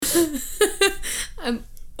I'm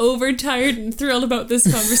overtired and thrilled about this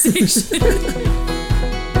conversation.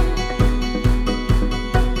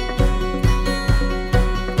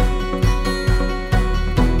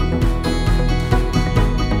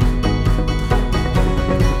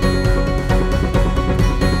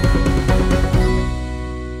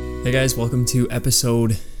 Hey guys, welcome to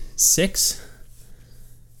episode 6.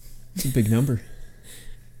 It's a big number.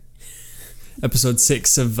 Episode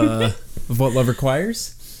 6 of What Love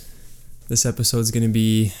Requires. This episode's gonna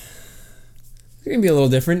be a little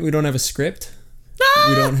different. We don't have a script.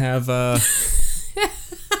 We don't have a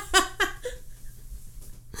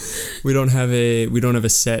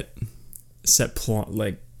set plot,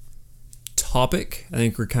 like, topic. I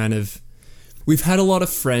think we've had a lot of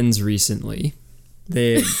friends recently.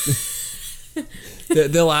 They'll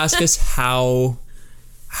ask us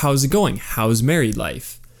how's it going? How's married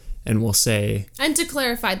life? And we'll say... And to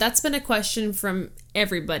clarify, that's been a question from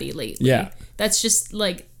everybody lately. Yeah. That's just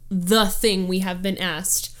like the thing we have been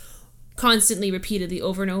asked constantly, repeatedly,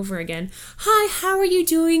 over and over again. Hi, how are you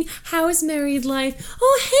doing? How is married life?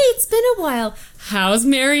 Oh, hey, it's been a while. How's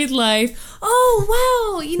married life?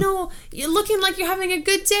 Oh, wow, you're looking like you're having a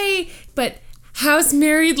good day, but how's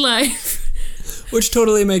married life? Which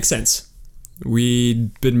totally makes sense.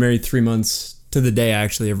 We'd been married 3 months to the day,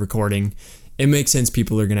 actually, of recording. It makes sense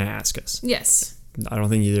people are going to ask us. Yes. I don't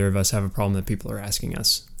think either of us have a problem that people are asking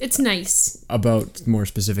us. It's nice. About more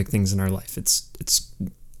specific things in our life. It's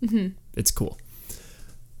cool.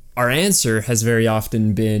 Our answer has very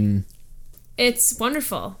often been... It's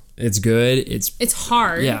wonderful. It's good. It's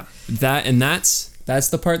hard. Yeah. That's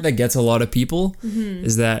the part that gets a lot of people,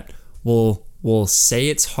 is that we'll say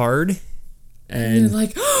it's hard... And they're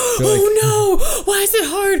like, no, why is it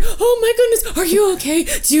hard? Oh my goodness, are you okay?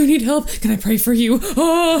 Do you need help? Can I pray for you?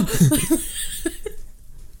 Oh,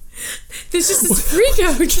 there's just this freak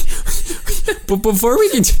out. But before we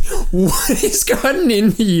can, what has gotten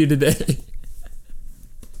into you today?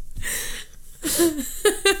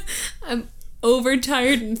 I'm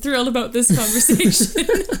overtired and thrilled about this conversation.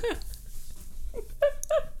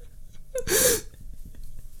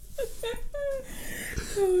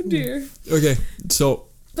 Oh dear. Okay, so...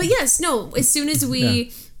 But yes, no, as soon as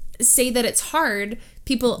we say that it's hard,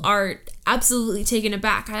 people are absolutely taken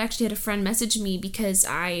aback. I actually had a friend message me because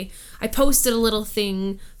I posted a little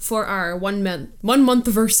thing for our one month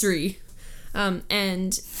anniversary.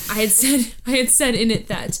 And I had said in it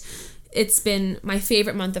that it's been my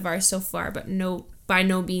favorite month of ours so far, but by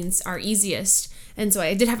no means our easiest. And so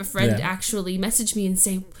I did have a friend actually message me and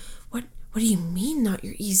say, What do you mean not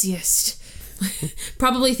your easiest?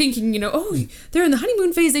 Probably thinking, they're in the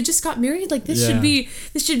honeymoon phase, they just got married, like this should be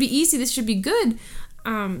easy, this should be good.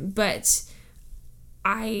 But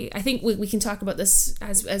I think we can talk about this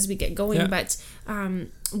as we get going, but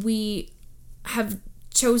we have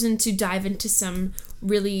chosen to dive into some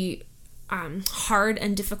really hard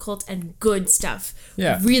and difficult and good stuff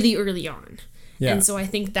really early on. And so I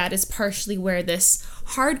think that is partially where this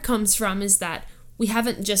hard comes from, is that we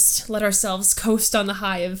haven't just let ourselves coast on the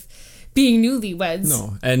high of being newlyweds.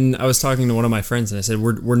 No, and I was talking to one of my friends and I said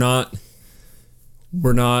we're not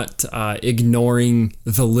ignoring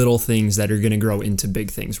the little things that are going to grow into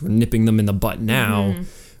big things. We're nipping them in the butt now,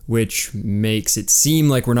 which makes it seem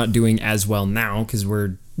like we're not doing as well now because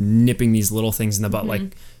we're nipping these little things in the butt,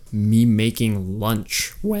 like me making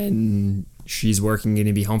lunch when she's working, going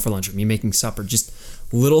to be home for lunch, or me making supper, just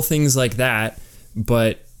little things like that.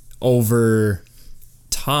 But over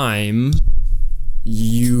time,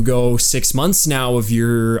 you go 6 months now of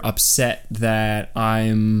you're upset that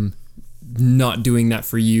I'm not doing that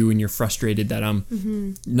for you, and you're frustrated that I'm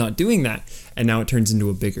not doing that, and now it turns into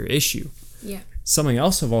a bigger issue. Yeah. Something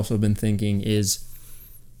else I've also been thinking is,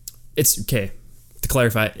 it's okay to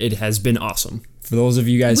clarify, it has been awesome for those of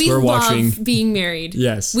you guys who are watching. We love being married.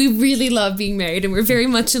 Yes, we really love being married, and we're very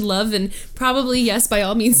much in love, and probably, yes, by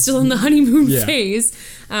all means, still in the honeymoon phase.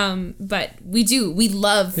 But we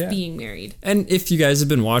love being married. And if you guys have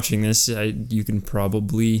been watching this, you can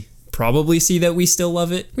probably see that we still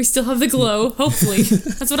love it. We still have the glow, hopefully.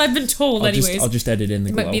 That's what I've been told. I'll just edit in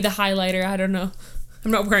the glow. It might be the highlighter, I don't know.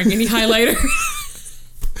 I'm not wearing any highlighter.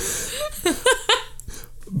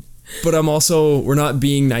 But we're not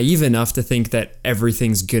being naive enough to think that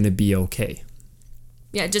everything's gonna be okay.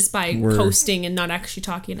 Yeah, just by coasting and not actually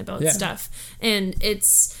talking about stuff. And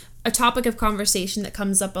it's a topic of conversation that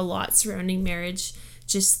comes up a lot surrounding marriage,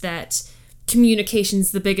 just that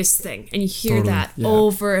communication's the biggest thing. And you hear that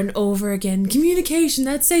over and over again. Communication,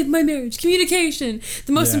 that saved my marriage. Communication,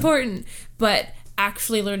 the most important. But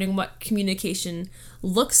actually learning what communication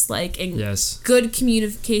looks like, and Yes. good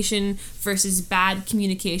communication versus bad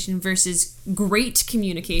communication versus great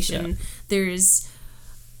communication. Yeah. There's,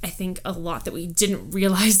 I think, a lot that we didn't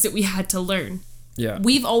realize that we had to learn. Yeah.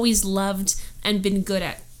 We've always loved and been good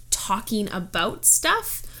at talking about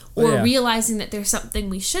stuff, or Yeah. realizing that there's something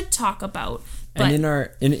we should talk about. But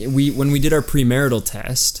And when we did our premarital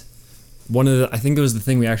test, I think it was the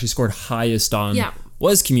thing we actually scored highest on Yeah.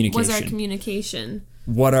 was communication. was our communication.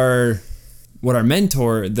 What our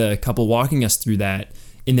mentor, the couple walking us through that,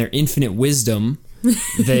 in their infinite wisdom,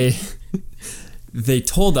 they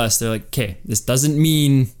told us, they're like, okay, this doesn't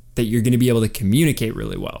mean that you're going to be able to communicate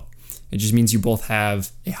really well. It just means you both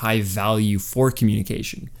have a high value for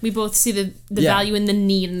communication. We both see the Yeah. value and the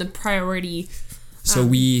need and the priority. So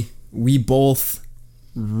we both,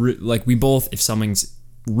 if something's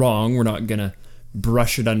wrong, we're not gonna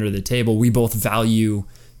brush it under the table. We both value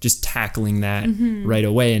just tackling that right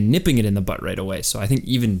away and nipping it in the butt right away. So I think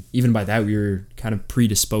even by that, we were kind of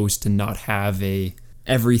predisposed to not have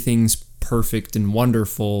everything's perfect and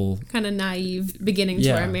wonderful. Kind of naive beginning to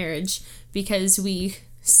Yeah. our marriage, because we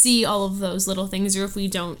see all of those little things, or if we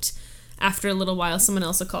don't, after a little while someone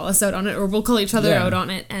else will call us out on it, or we'll call each other Yeah. out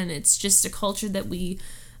on it. And it's just a culture that we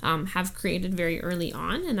have created very early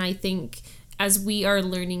on. And I think as we are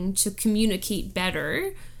learning to communicate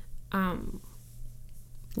better,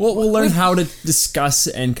 We'll learn how to discuss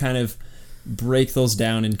and kind of break those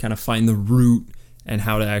down and kind of find the root and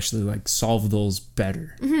how to actually like solve those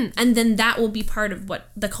better. and then that will be part of what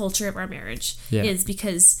the culture of our marriage Yeah. is,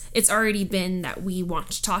 because it's already been that we want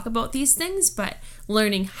to talk about these things, but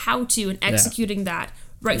learning how to and executing that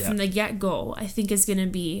right Yeah. from the get-go, I think, is going to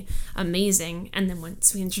be amazing. And then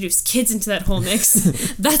once we introduce kids into that whole mix,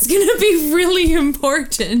 that's going to be really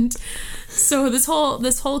important. So this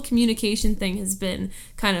whole communication thing has been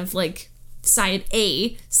kind of like side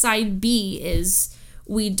A. Side B is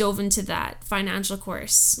we dove into that financial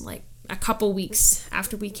course like a couple weeks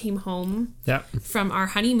after we came home Yeah. from our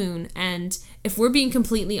honeymoon. And if we're being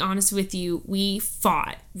completely honest with you, we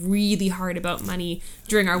fought really hard about money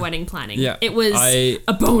during our wedding planning. Yeah. It was a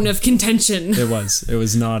bone of contention. It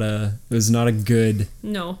was not a good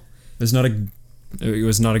No. it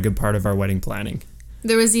was not a good part of our wedding planning.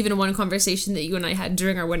 There was even one conversation that you and I had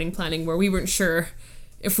during our wedding planning where we weren't sure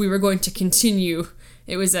if we were going to continue.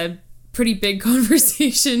 It was a pretty big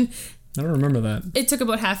conversation. I don't remember that. It took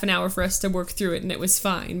about half an hour for us to work through it, and it was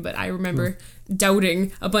fine. But I remember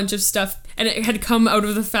doubting a bunch of stuff, and it had come out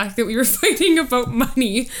of the fact that we were fighting about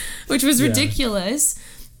money, which was ridiculous.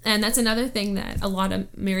 And that's another thing that a lot of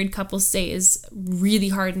married couples say is really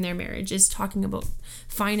hard in their marriage, is talking about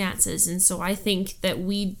finances. And so I think that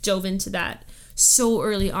we dove into that so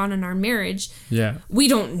early on in our marriage. Yeah. We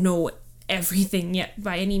don't know everything yet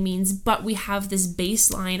by any means, but we have this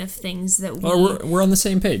baseline of things that We're on the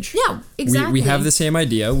same page. Yeah, exactly. We have the same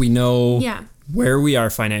idea. We know where we are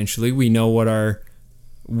financially. We know what our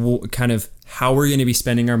kind of how we're going to be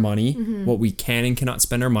spending our money, what we can and cannot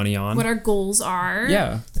spend our money on, what our goals are.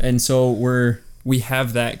 Yeah, and so we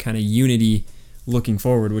have that kind of unity looking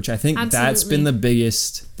forward, which I think that's been the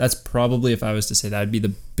biggest. That's probably, if I was to say, that would be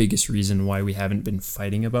the biggest reason why we haven't been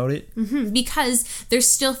fighting about it. Because there's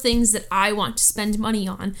still things that I want to spend money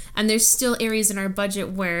on, and there's still areas in our budget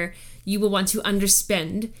where you will want to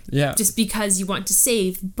underspend. Yeah. Just because you want to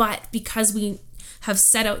save, but because we have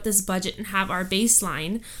set out this budget and have our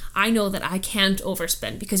baseline, I know that I can't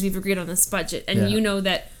overspend because we've agreed on this budget, and you know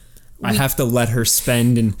that I have to let her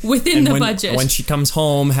spend within the budget. When she comes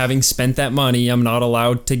home having spent that money, I'm not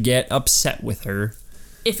allowed to get upset with her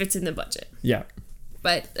if it's in the budget. Yeah.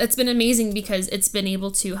 But it's been amazing because it's been able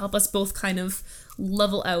to help us both kind of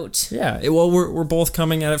level out. Yeah. Well, we're both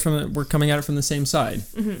coming at it from the same side.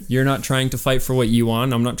 You're not trying to fight for what you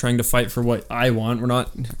want. I'm not trying to fight for what I want. We're not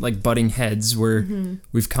like butting heads.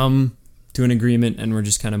 We've come to an agreement, and we're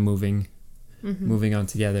just kind of moving on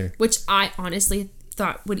together. Which I honestly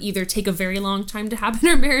thought would either take a very long time to happen in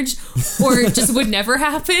our marriage or just would never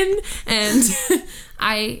happen. And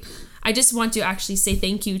I just want to actually say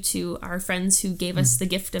thank you to our friends who gave us the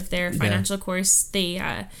gift of their financial course. They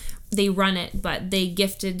run it, but they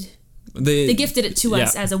gifted it to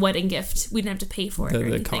us as a wedding gift. We didn't have to pay for it or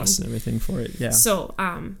anything. The cost and everything for it. Yeah. So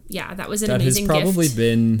that was an amazing gift. That has probably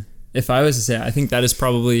been, if I was to say, I think that is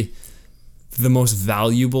probably the most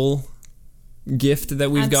valuable gift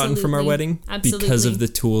that we've gotten from our wedding. Absolutely. Because of the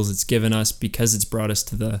tools it's given us, because it's brought us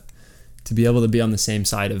to be able to be on the same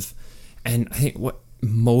side of, and I think what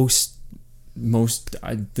the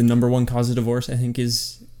number one cause of divorce, I think,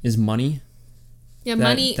 is money. Yeah,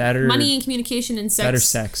 money and communication and sex. That or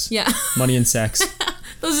sex. Yeah. Money and sex.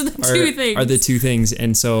 Those are the two things. Are the two things.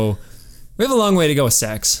 And so we have a long way to go with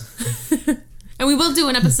sex. And we will do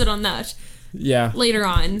an episode on that. Yeah. Later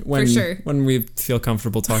on, for sure. When we feel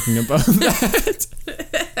comfortable talking about that.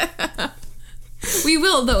 We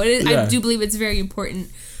will, though. I do believe it's very important.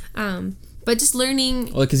 But just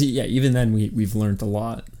learning... Well, because, even then we've learned a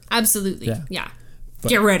lot. Absolutely. Yeah. But,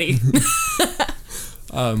 get ready.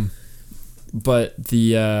 But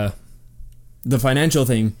the financial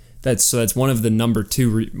thing, that's one of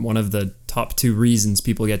the one of the top two reasons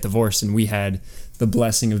people get divorced, and we had the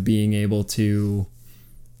blessing of being able to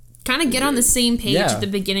kind of get on the same page at the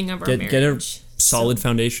beginning of our marriage. Get a solid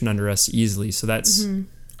foundation under us easily. So that's... Mm-hmm.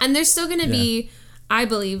 And there's still going to be, I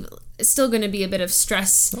believe, still going to be a bit of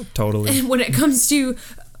stress. Oh, totally. When it comes to,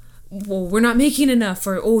 well, we're not making enough,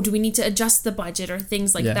 or, do we need to adjust the budget, or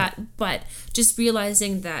things like that. But just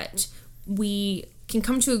realizing that we can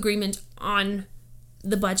come to agreement on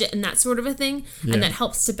the budget and that sort of a thing, and that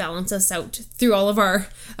helps to balance us out through all of our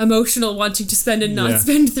emotional wanting to spend and not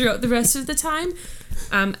spend throughout the rest of the time.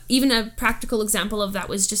 Even a practical example of that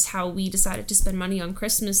was just how we decided to spend money on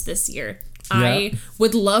Christmas this year. I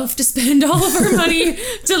would love to spend all of our money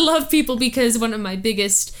to love people, because one of my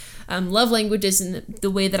biggest love languages and the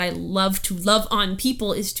way that I love to love on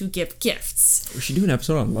people is to give gifts. We should do an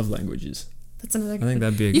episode on love languages. That's another. I think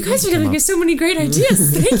that'd be. You guys are giving me so many great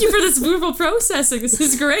ideas. Thank you for this verbal processing. This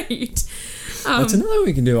is great. That's another one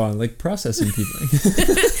we can do on processing people.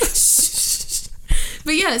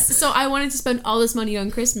 But yes, so I wanted to spend all this money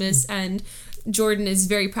on Christmas, and Jordan is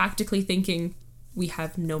very practically thinking, we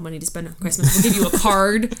have no money to spend on Christmas. We'll give you a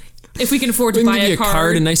card if we can afford to buy a card. Give you a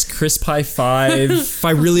card, a nice crisp high five. If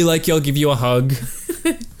I really like you, I'll give you a hug.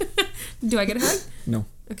 Do I get a hug? No.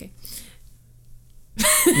 Okay.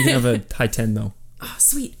 You can have a high 10 though. Oh,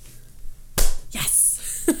 sweet.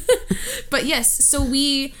 Yes. But yes, so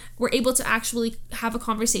we were able to actually have a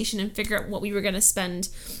conversation and figure out what we were going to spend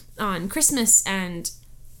on Christmas. And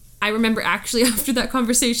I remember actually after that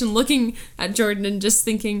conversation looking at Jordan and just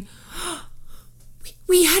thinking,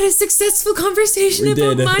 we had a successful conversation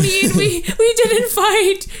about money, and we didn't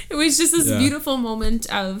fight. It was just this beautiful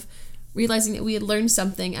moment of realizing that we had learned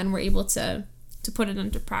something and were able to put it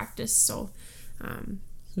into practice. So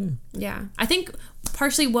I think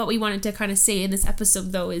partially what we wanted to kind of say in this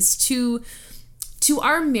episode, though, is to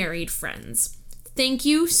our married friends, thank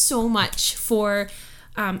you so much for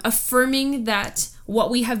affirming that what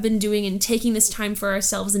we have been doing and taking this time for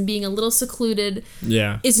ourselves and being a little secluded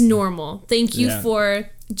is normal. Thank you for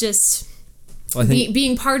just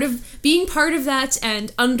being part of that,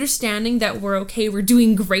 and understanding that we're okay, we're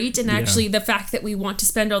doing great, and actually the fact that we want to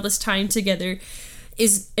spend all this time together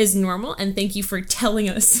is normal. And thank you for telling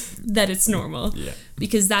us that it's normal,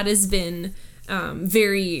 because that has been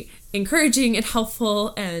very encouraging and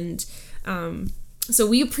helpful, and so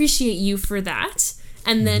we appreciate you for that.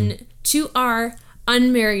 And then to our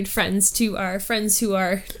unmarried friends, to our friends who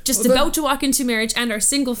are just about to walk into marriage, and our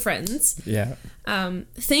single friends,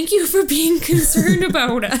 thank you for being concerned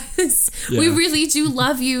about us. We really do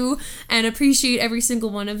love you and appreciate every single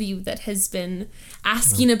one of you that has been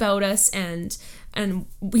asking about us and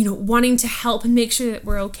wanting to help and make sure that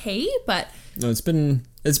we're okay. But no, it's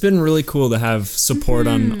been really cool to have support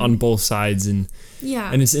on both sides, and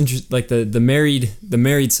it's interesting. Like the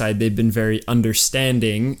married side, they've been very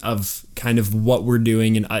understanding of kind of what we're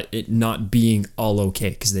doing and it not being all okay,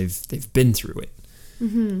 because they've been through it.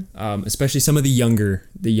 Especially some of the younger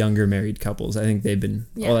married couples. I think they've been.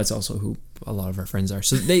 Oh, that's also who a lot of our friends are.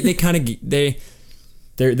 So they kind of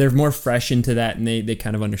they're more fresh into that, and they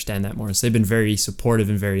kind of understand that more. So they've been very supportive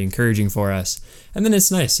and very encouraging for us. And then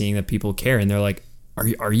it's nice seeing that people care, and they're like,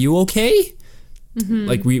 Are you okay?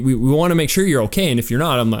 Like we want to make sure you're okay, and if you're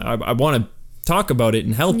not, I want to talk about it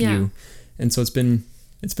and help you. And so it's been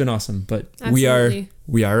awesome. But Absolutely.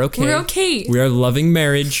 we are okay. We're okay. We are loving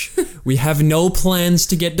marriage. We have no plans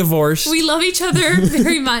to get divorced. We love each other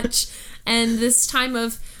very much, and this time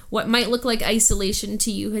of what might look like isolation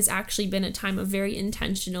to you has actually been a time of very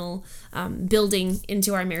intentional building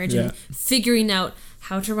into our marriage and figuring out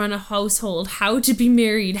how to run a household, how to be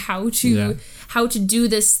married, how to do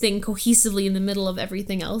this thing cohesively in the middle of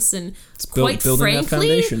everything else. And quite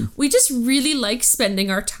frankly, we just really like spending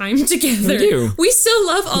our time together. We do. We still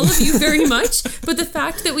love all of you very much, but the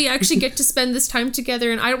fact that we actually get to spend this time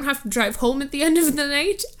together and I don't have to drive home at the end of the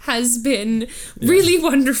night has been really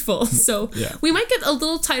wonderful. So we might get a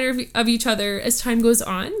little tighter of each other as time goes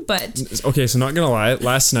on, but... Okay, so not gonna lie,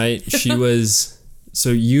 last night she was... So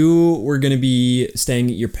you were going to be staying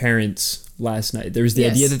at your parents' last night. There was the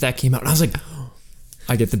idea that came out. And I was like,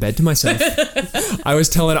 I get the bed to myself. I was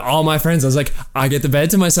telling all my friends, I was like, I get the bed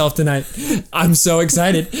to myself tonight. I'm so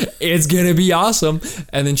excited. It's going to be awesome.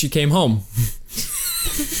 And then she came home.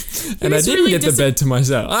 And I didn't really get the bed to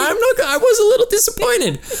myself. I was a little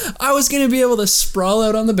disappointed. I was going to be able to sprawl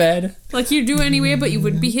out on the bed. Like you do anyway, but you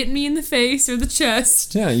wouldn't be hitting me in the face or the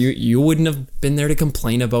chest. Yeah, you wouldn't have been there to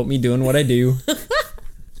complain about me doing what I do.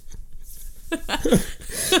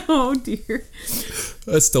 Oh, dear.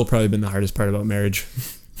 That's still probably been the hardest part about marriage.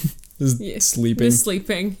 Sleeping. The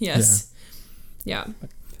sleeping, yes. Yeah.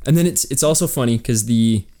 And then it's also funny because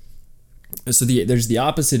there's the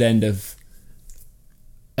opposite end of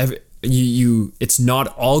it's not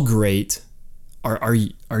all great. Are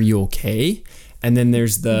you okay? And then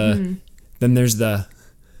there's the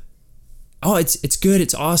oh, it's good,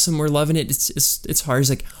 it's awesome, we're loving it. It's hard. It's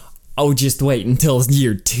like, oh, just wait until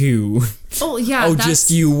year 2. Oh yeah. Oh, just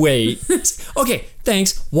you wait. Okay,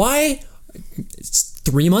 thanks. Why?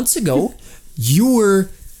 3 months ago, you were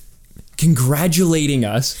congratulating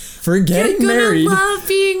us for getting married. You're gonna love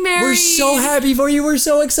being married. We're so happy for you. We're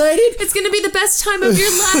so excited. It's gonna be the best time of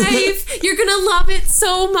your life. You're gonna love it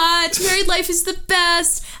so much. Married life is the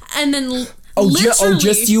best. And then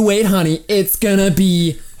just you wait, honey. It's gonna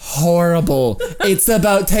be horrible. It's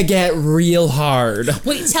about to get real hard.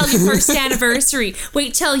 Wait till your first anniversary.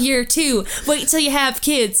 Wait till year 2. Wait till you have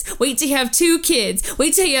kids. Wait till you have 2 kids.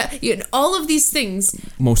 Wait till you all of these things.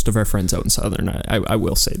 Most of our friends out in Southern, I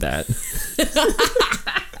will say that.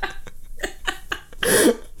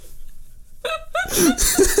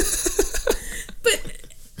 But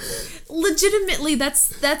legitimately,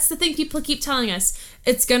 that's the thing people keep telling us.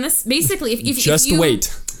 It's gonna basically if you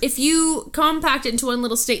wait. If you compact it into one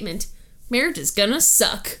little statement, marriage is gonna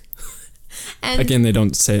suck. And again, they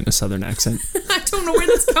don't say it in a Southern accent. I don't know where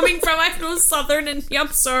that's coming from. I know Southern, and I'm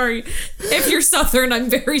sorry. If you're Southern, I'm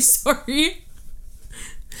very sorry.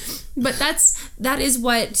 But that is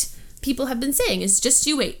what people have been saying. Is just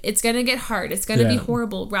you wait. It's gonna get hard. It's gonna be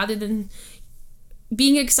horrible. Rather than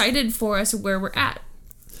being excited for us where we're at,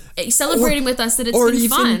 celebrating with us that it's been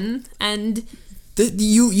fun and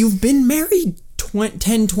you've been married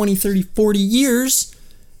 10, 20, 30, 40 years.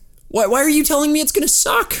 Why are you telling me it's going to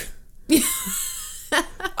suck? And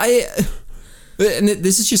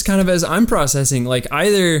this is just kind of as I'm processing, like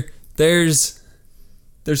either there's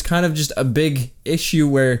kind of just a big issue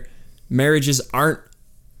where marriages aren't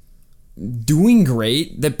doing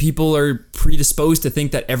great, that people are predisposed to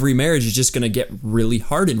think that every marriage is just going to get really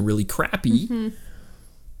hard and really crappy. Mm-hmm.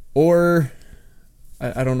 Or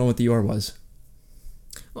I don't know what the or was.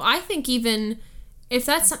 Well, I think even if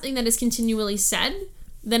that's something that is continually said,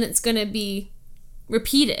 then it's going to be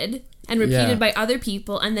repeated by other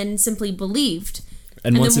people and then simply believed.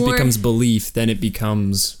 And once it becomes belief, then it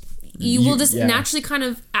becomes... You will just naturally kind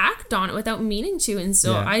of act on it without meaning to. And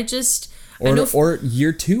so I just... Or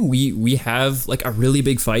year 2, we have like a really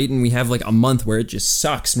big fight and we have like a month where it just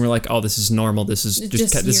sucks and we're like, oh, this is normal. This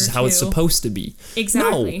is how it's supposed to be.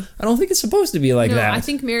 Exactly. No, I don't think it's supposed to be like that. I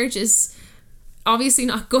think marriage is obviously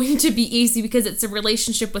not going to be easy because it's a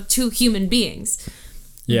relationship with 2 human beings.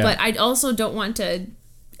 Yeah. But I also don't want to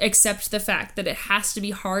accept the fact that it has to be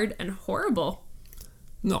hard and horrible.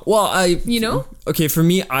 No, well, okay, for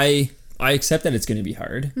me, I accept that it's going to be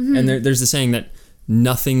hard. Mm-hmm. And there's the saying that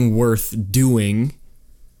nothing worth doing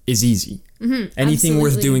is easy. Mm-hmm. Anything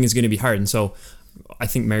worth doing is going to be hard. And so I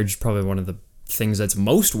think marriage is probably one of the things that's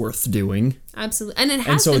most worth doing. Absolutely. And it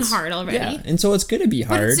has been hard already. Yeah, and so it's going to be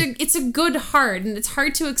hard. But it's a good hard, and it's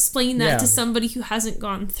hard to explain that to somebody who hasn't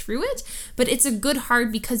gone through it, but it's a good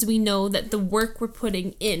hard because we know that the work we're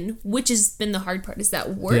putting in, which has been the hard part, is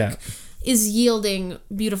that work is yielding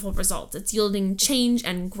beautiful results. It's yielding change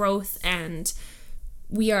and growth, and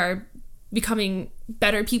we are becoming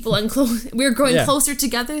better people and we're growing closer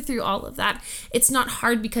together through all of that. It's not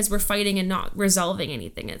hard because we're fighting and not resolving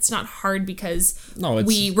anything. It's not hard because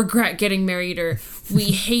we regret getting married or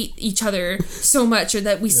we hate each other so much or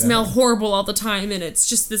that we smell horrible all the time and it's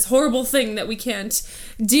just this horrible thing that we can't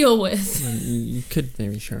deal with. You could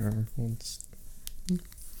maybe share our phones.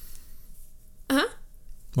 Uh-huh.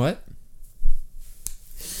 What?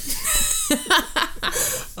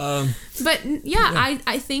 But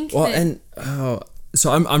I think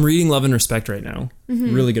so I'm reading Love and Respect right now.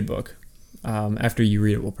 Mm-hmm. Really good book. After you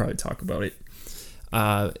read it, we'll probably talk about it.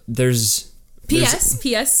 There's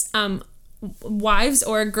P.S. Wives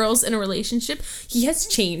or girls in a relationship, he has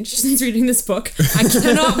changed since reading this book. I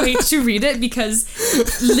cannot wait to read it because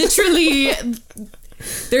literally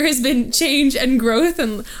there has been change and growth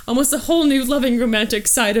and almost a whole new loving romantic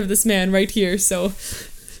side of this man right here. So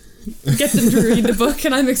get them to read the book,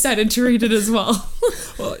 and I'm excited to read it as well.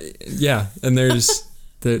 Well, yeah, and there's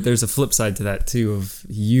there's a flip side to that too, of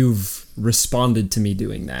you've responded to me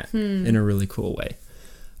doing that in a really cool way.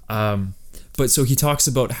 But so he talks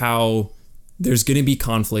about how there's going to be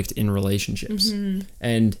conflict in relationships.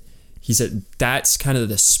 And he said that's kind of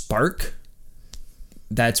the spark.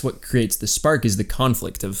 That's what creates the spark, is the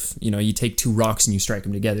conflict of, you take two rocks and you strike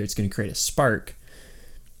them together. It's going to create a spark.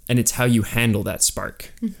 And it's how you handle that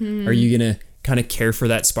spark. Are you going to kind of care for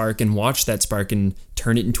that spark and watch that spark and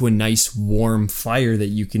turn it into a nice warm fire that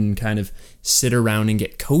you can kind of sit around and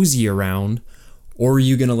get cozy around? Or are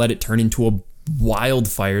you going to let it turn into a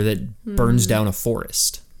wildfire that burns down a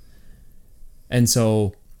forest? And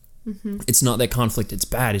so it's not that conflict it's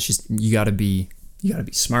bad. It's just you got to be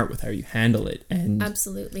smart with how you handle it. And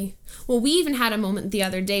absolutely. Well, we even had a moment the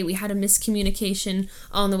other day. We had a miscommunication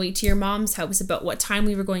on the way to your mom's house about what time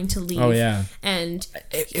we were going to leave. Oh yeah. And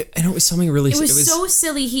it was something really. It was so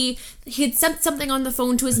silly. He had sent something on the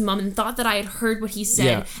phone to his mom and thought that I had heard what he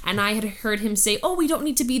said, and I had heard him say, "Oh, we don't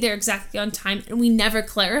need to be there exactly on time," and we never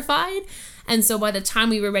clarified. And so by the time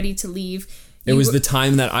we were ready to leave, it was the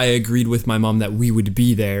time that I agreed with my mom that we would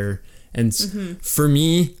be there. And for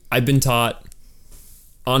me, I've been taught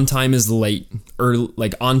on time is late, or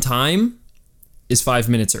like on time is 5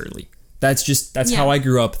 minutes early. That's how I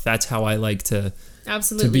grew up. That's how I like to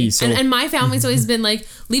be. So, and my family's always been like,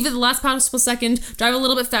 leave at the last possible second, drive a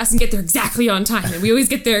little bit fast and get there exactly on time. And we always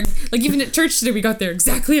get there, like even at church today, we got there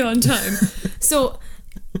exactly on time. So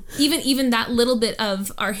even that little bit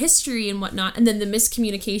of our history and whatnot, and then the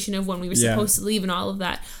miscommunication of when we were supposed to leave and all of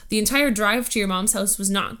that, the entire drive to your mom's house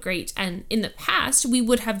was not great. And in the past, we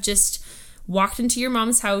would have just walked into your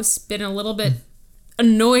mom's house, been a little bit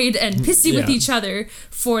annoyed and pissy with each other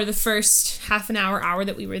for the first half an hour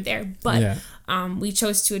that we were there. But we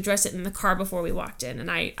chose to address it in the car before we walked in. And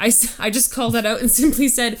I just called that out and simply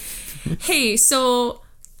said, hey, so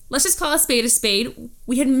let's just call a spade a spade.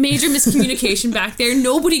 We had major miscommunication back there.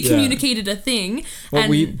 Nobody communicated a thing.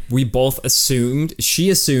 Well, and we both she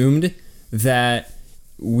assumed that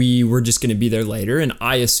we were just going to be there later. And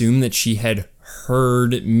I assumed that she had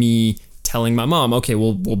heard me telling my mom, okay,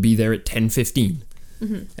 we'll be there at 10:15.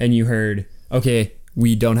 And you heard, okay,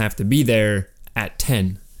 we don't have to be there at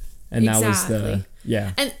 10. And that was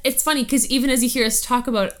and it's funny because even as you hear us talk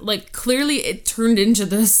about it, like clearly it turned into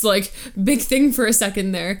this like big thing for a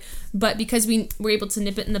second there, but because we were able to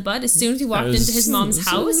nip it in the bud as soon as we walked into his mom's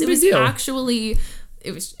house, it was actually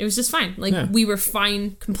it was just fine. Like we were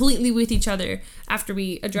fine completely with each other after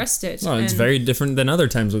we addressed it. Well, it's very different than other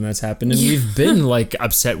times when that's happened, and we've been like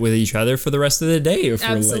upset with each other for the rest of the day if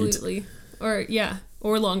absolutely we're late.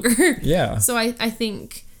 or longer. So I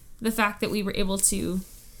think the fact that we were able to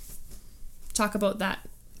talk about that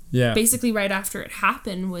basically right after it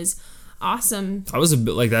happened was awesome. That was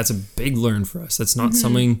that's a big learn for us. That's not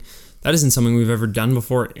that isn't something we've ever done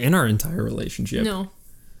before in our entire relationship.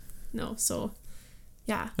 No. So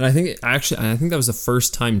yeah. And I think that was the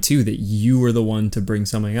first time too that you were the one to bring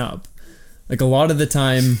something up. Like a lot of the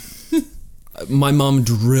time my mom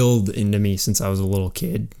drilled into me since I was a little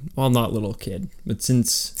kid. Well, not little kid, but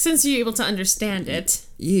since you're able to understand it.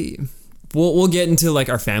 Yeah. We'll get into like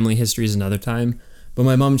our family histories another time. But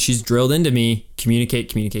my mom, she's drilled into me, communicate,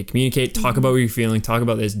 talk about what you're feeling, talk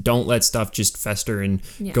about this. Don't let stuff just fester and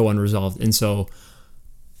go unresolved. And so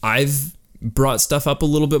I've brought stuff up a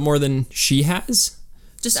little bit more than she has.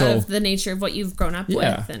 Just out of the nature of what you've grown up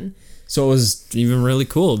with. And so it was even really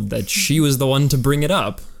cool that she was the one to bring it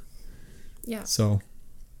up. Yeah. So.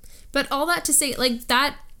 But all that to say, like,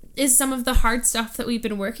 that is some of the hard stuff that we've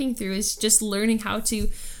been working through, is just learning how to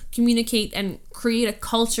communicate and create a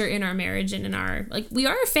culture in our marriage and in our, like, we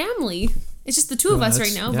are a family. It's just the two of us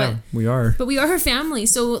right now, but we are a family.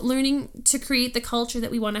 So learning to create the culture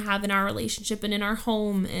that we want to have in our relationship and in our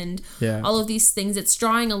home and all of these things. It's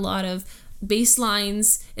drawing a lot of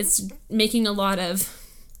baselines. It's making a lot of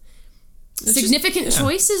significant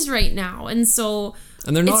choices right now. And so,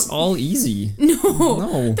 and they're not all easy.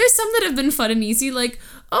 No. There's some that have been fun and easy, like,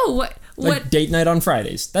 what like date night on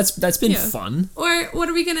Fridays. That's been fun. Or what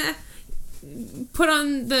are we gonna put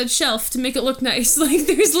on the shelf to make it look nice? Like,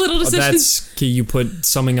 there's little decisions. Okay, you put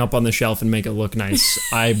something up on the shelf and make it look nice.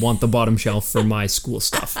 I want the bottom shelf for my school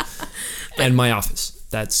stuff and my office.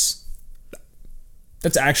 That's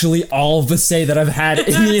actually all the say that I've had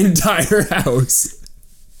in the entire house.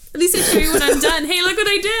 At least I show you when I'm done. Hey, look what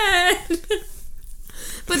I did.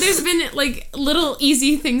 But there's been like little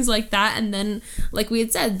easy things like that, and then like we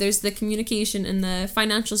had said, there's the communication and the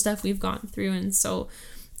financial stuff we've gone through. And so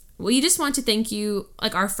we just want to thank you,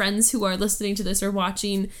 like our friends who are listening to this or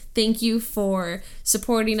watching. Thank you for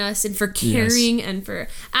supporting us and for caring and for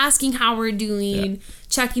asking how we're doing,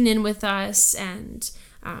 checking in with us, and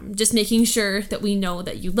just making sure that we know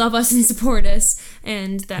that you love us and support us,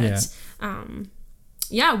 and that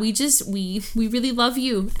we really love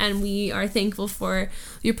you, and we are thankful for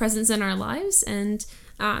your presence in our lives. And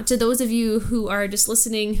to those of you who are just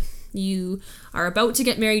listening, you are about to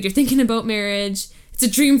get married, you're thinking about marriage, it's a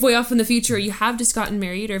dream way off in the future, or you have just gotten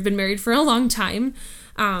married or have been married for a long time,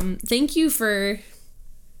 thank you for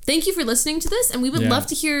listening to this, and we would love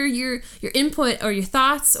to hear your input or your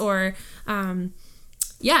thoughts, or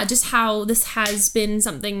just how this has been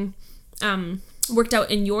something worked out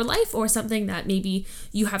in your life, or something that maybe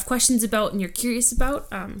you have questions about and you're curious about.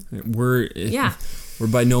 We're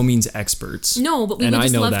by no means experts. No, but we would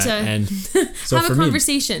just love to and so have a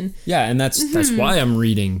conversation. And that's why I'm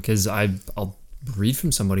reading, because I'll read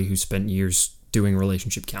from somebody who spent years doing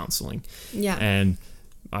relationship counseling. Yeah. And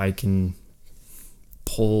I can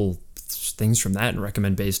pull things from that and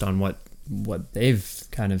recommend based on what they've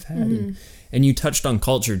kind of had. And you touched on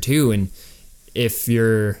culture too, and if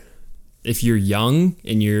you're young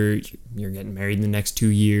and you're getting married in the next 2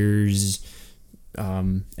 years,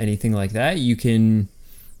 anything like that, you can,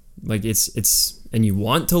 like, it's and you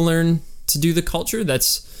want to learn to do the culture,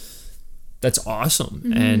 that's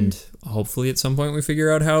awesome. And hopefully at some point we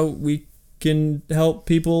figure out how we can help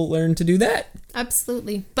people learn to do that.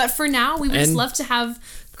 Absolutely. But for now, we would just love to have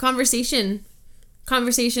conversation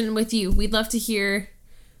with you. We'd love to hear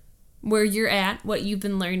where you're at, what you've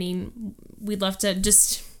been learning. We'd love to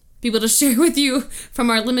just be able to share with you from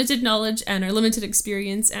our limited knowledge and our limited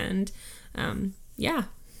experience. And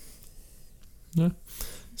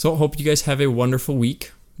So hope you guys have a wonderful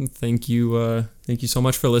week. Thank you so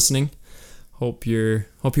much for listening. Hope your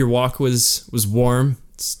walk was warm.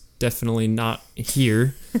 It's definitely not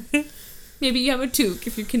here. Maybe you have a toque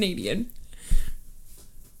if you're Canadian.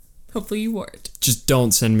 Hopefully you wore it. Just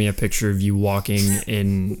don't send me a picture of you walking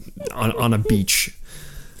on a beach.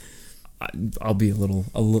 I'll be a little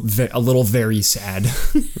very sad.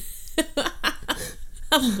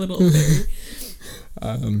 A little very.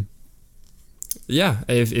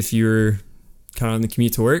 If you're kind of on the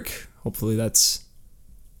commute to work, hopefully that's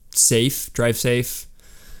safe. Drive safe.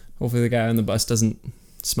 Hopefully the guy on the bus doesn't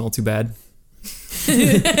smell too bad.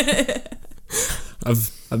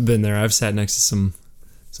 I've been there. I've sat next to some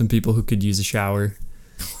people who could use a shower.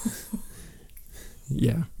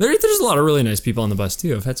 Yeah, there's a lot of really nice people on the bus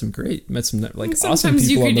too. I've met some awesome people on the bus. Sometimes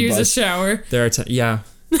you could use a shower. There are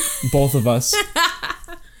both of us.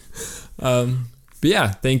 But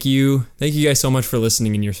yeah, thank you guys so much for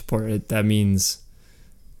listening and your support. That means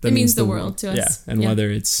the world to us. Yeah, and whether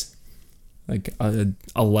it's like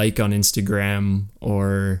a like on Instagram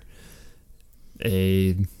or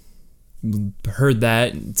heard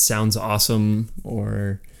that, it sounds awesome,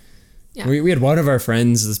 or we had one of our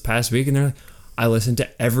friends this past week and they're like, I listened to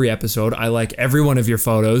every episode, I like every one of your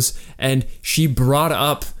photos, and she brought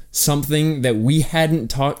up something that we hadn't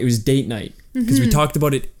talked. It was date night, because we talked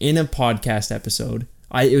about it in a podcast episode.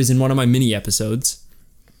 It was in one of my mini episodes.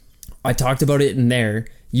 I talked about it in there.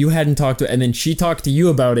 You hadn't talked to it, and then she talked to you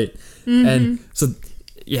about it. And so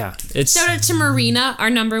it's shout out to Marina, our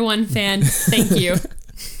number one fan. Thank you.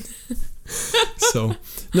 So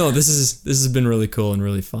no, this has been really cool and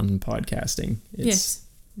really fun podcasting.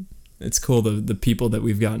 It's cool the people that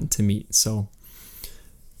we've gotten to meet. So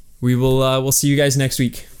we'll see you guys next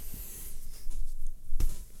week.